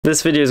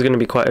This video is going to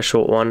be quite a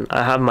short one.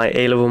 I have my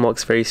A-level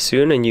mocks very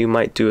soon, and you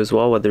might do as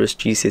well, whether it's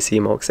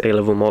GCSE mocks,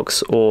 A-level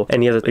mocks, or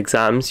any other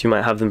exams. You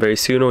might have them very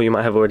soon, or you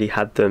might have already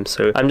had them.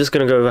 So I'm just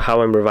going to go over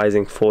how I'm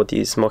revising for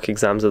these mock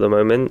exams at the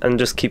moment, and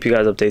just keep you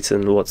guys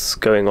updated on what's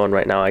going on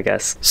right now, I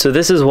guess. So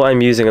this is what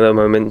I'm using at the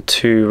moment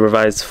to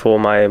revise for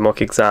my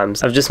mock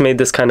exams. I've just made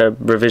this kind of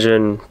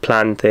revision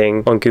plan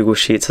thing on Google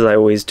Sheets, as I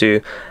always do.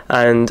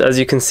 And as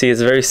you can see,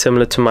 it's very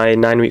similar to my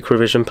 9-week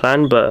revision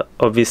plan, but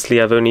obviously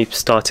I've only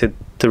started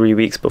 3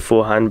 weeks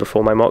beforehand,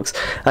 before my mocks.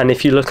 And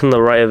if you look on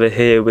the right over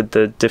here with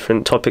the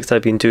different topics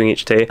I've been doing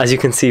each day, as you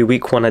can see,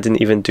 week 1 I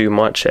didn't even do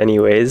much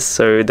anyways.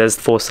 So there's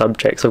 4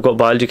 subjects. I've got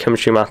biology,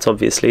 chemistry, maths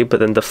obviously, but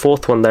then the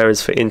 4th one there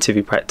is for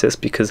interview practice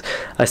because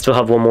I still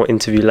have 1 more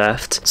interview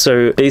left.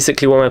 So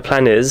basically what my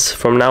plan is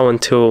from now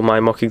until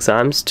my mock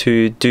exams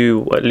to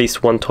do at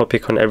least 1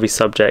 topic on every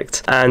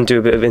subject and do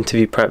a bit of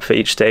interview prep for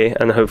each day,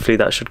 and hopefully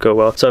that should go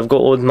well. So I've got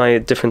all my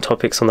different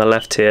topics on the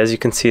left here. As you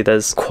can see,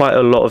 there's quite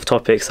a lot of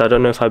topics. I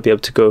don't know if I'll be able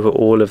to go over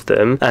all of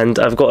them, and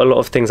I've got a lot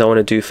of things I want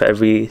to do for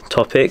every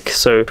topic.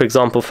 So for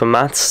example, for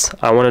maths,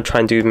 I want to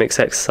try and do mixed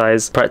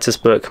exercise, practice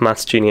book,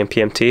 maths junior and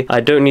PMT. I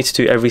don't need to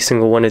do every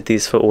single one of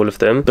these for all of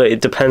them, but it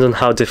depends on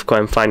how difficult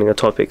I'm finding a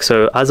topic.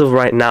 So as of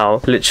right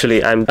now,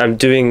 literally I'm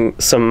doing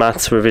some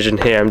maths revision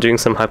here. I'm doing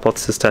some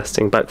hypothesis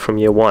testing back from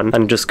year 1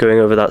 and just going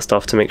over that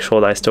stuff to make sure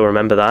that I still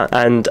remember that.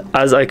 And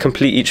as I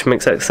complete each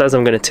mixed exercise,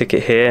 I'm going to tick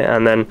it here,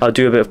 and then I'll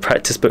do a bit of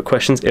practice book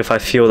questions if I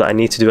feel that I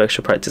need to do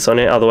extra practice on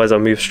it. Otherwise I'll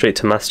move straight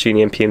to maths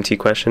junior and PMT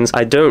questions.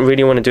 I don't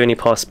really want to do any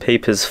past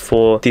papers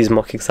for these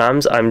mock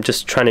exams. I'm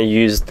just trying to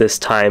use this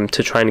time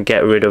to try and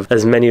get rid of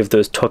as many of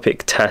those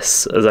topic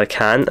tests as I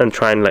can and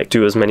try and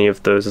do as many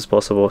of those as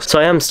possible.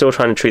 So I am still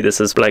trying to treat this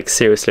as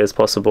seriously as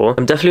possible.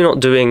 I'm definitely not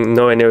doing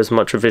nowhere near as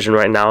much revision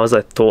right now as I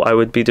thought I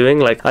would be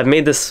doing. I've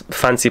made this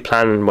fancy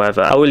plan and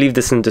whatever. I will leave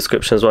this in the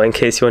description as well in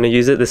case you want to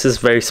use it. This is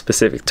very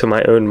specific to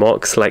my own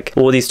mocks.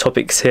 All these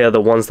topics here are the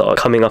ones that are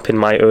coming up in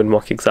my own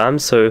mock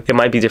exams, so it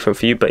might be different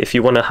for you, but if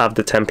you want to have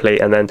the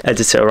template and then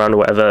edit it around or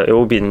whatever, it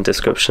will be in the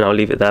description. I'll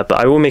leave it there. But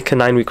I will make a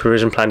 9-week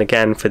revision plan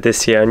again for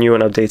this year, a new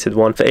and updated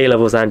one for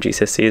A-levels and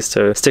GCSEs,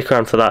 so stick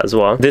around for that as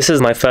well. This is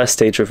my first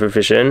stage of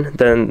revision.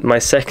 Then my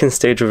second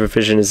stage of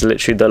revision is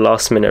literally the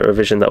last minute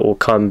revision that will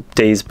come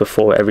days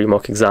before every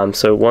mock exam.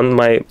 So when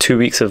my 2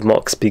 weeks of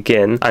mocks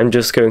begin, I'm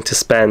just going to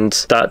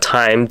spend that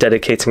time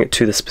dedicating it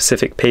to the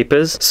specific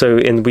papers. So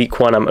in week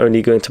 1 I'm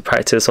only going to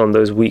practice on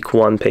those week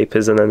 1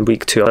 papers, and then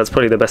week 2 that's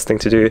probably the best thing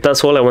to do.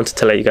 That's all I wanted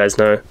to let you guys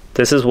know.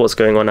 This is what's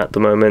going on at the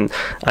moment.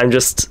 I'm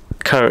just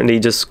currently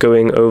just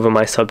going over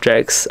my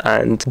subjects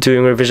and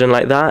doing revision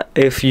like that.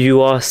 If you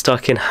are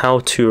stuck in how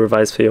to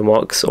revise for your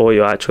mocks or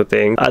your actual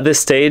thing, at this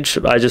stage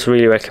I just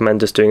really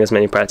recommend just doing as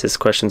many practice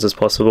questions as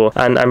possible.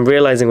 And I'm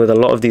realizing with a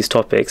lot of these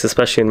topics,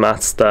 especially in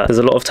maths, that there's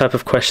a lot of type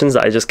of questions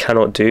that I just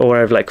cannot do, or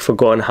I've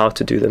forgotten how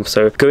to do them.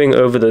 So going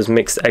over those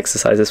mixed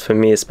exercises for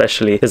me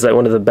especially is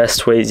one of the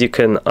best ways you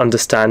can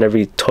understand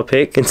every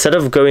topic. Instead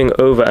of going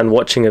over and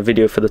watching a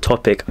video for the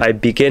topic, I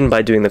begin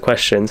by doing the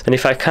questions, and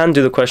if I can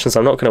do the questions,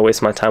 I'm not going to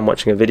waste my time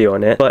watching a video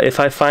on it. But if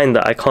I find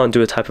that I can't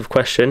do a type of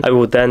question, I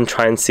will then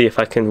try and see if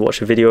I can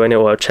watch a video in it,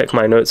 or I'll check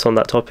my notes on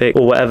that topic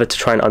or whatever to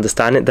try and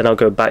understand it. Then I'll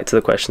go back to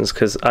the questions,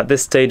 because at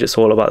this stage it's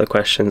all about the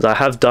questions. I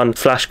have done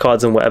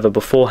flashcards and whatever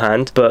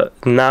beforehand, but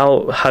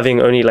now having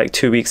only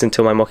 2 weeks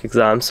until my mock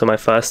exam, so my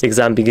first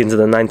exam begins on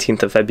the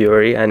 19th of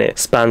February and it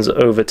spans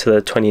over to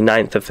the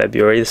 29th of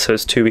February, so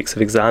it's 2 weeks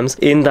of exams.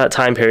 In that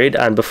time period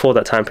and before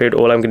that time period,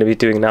 all I'm going to be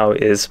doing now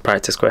is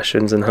practice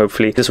questions and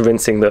hopefully just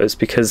rinsing those,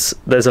 because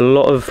there's a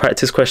lot of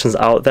practice questions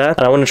out there,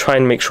 and I want to try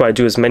and make sure I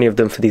do as many of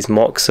them for these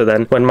mocks, so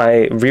then when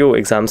my real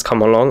exams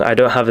come along, I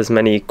don't have as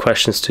many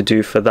questions to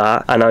do for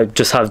that, and I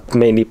just have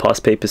mainly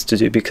past papers to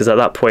do, because at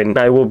that point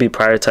I will be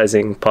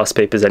prioritizing past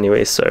papers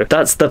anyway. So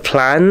that's the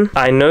plan.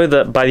 I know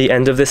that by the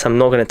end of this I'm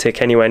not going to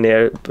tick anywhere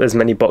near as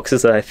many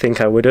boxes as I think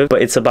I would have,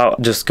 but it's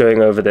about just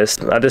going over this.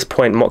 At this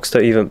point, mocks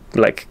don't even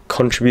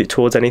contribute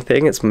towards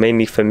anything. It's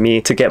mainly for me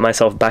to get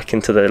myself back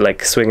into the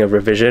swing of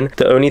revision.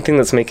 The only thing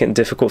that's making it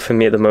difficult for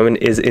me at the moment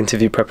is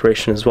interview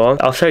preparation as well.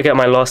 After I get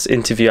my last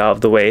interview out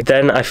of the way,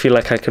 then I feel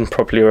like I can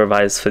properly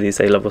revise for these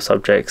A-level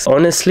subjects.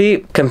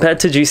 Honestly, compared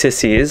to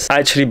GCSEs, I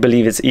actually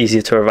believe it's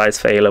easier to revise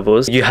for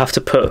A-levels. You have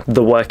to put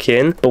the work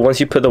in, but once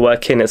you put the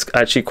work in, it's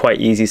actually quite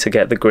easy to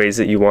get the grades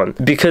that you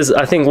want. Because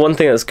I think one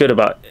thing that's good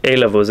about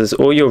A-levels is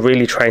all you're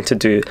really trying to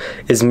do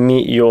is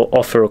meet your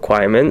offer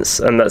requirements,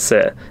 and that's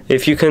it.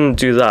 If you can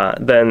do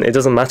that, then it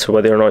doesn't matter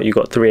whether or not you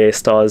got 3 A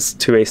stars,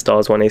 2 A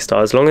stars, 1 A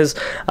star. As long as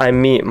I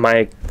meet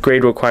my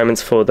grade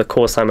requirements for the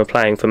course I'm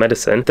applying for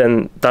medicine,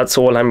 then that's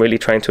all I'm really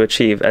trying to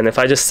achieve. And if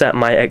I just set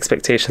my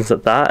expectations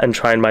at that and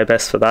try my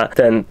best for that,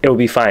 then it'll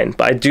be fine.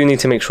 But I do need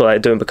to make sure that I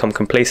don't become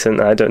complacent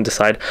and I don't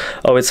decide,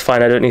 oh, it's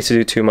fine, I don't need to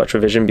do too much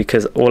revision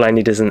because all I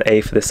need is an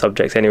A for this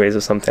subject anyways,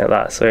 or something like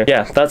that. So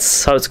yeah,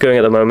 that's how it's going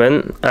at the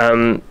moment.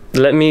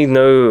 let me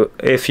know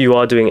if you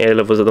are doing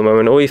A-levels at the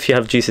moment, or if you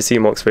have GCSE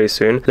mocks very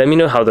soon. Let me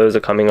know how those are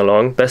coming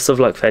along. Best of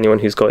luck for anyone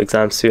who's got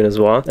exams soon as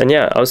well. And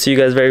yeah, I'll see you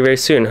guys very, very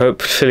soon.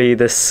 Hopefully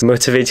this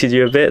motivated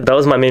you a bit. That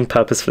was my main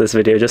purpose for this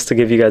video, just to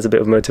give you guys a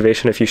bit of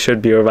motivation. If you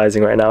should be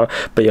revising right now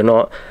but you're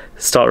not,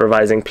 start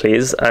revising,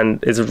 please.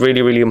 And it's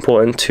really, really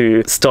important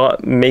to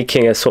start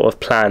making a sort of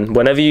plan.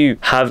 Whenever you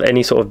have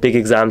any sort of big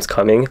exams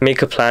coming,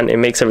 make a plan. It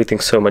makes everything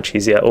so much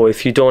easier. Or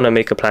if you don't want to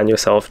make a plan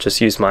yourself,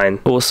 just use mine.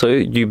 Also,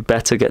 you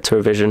better get to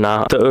revision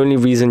now. The only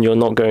reason you're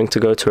not going to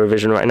go to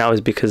revision right now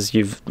is because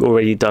you've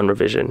already done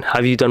revision.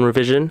 Have you done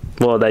revision?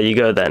 Well, there you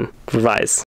go then. Revise.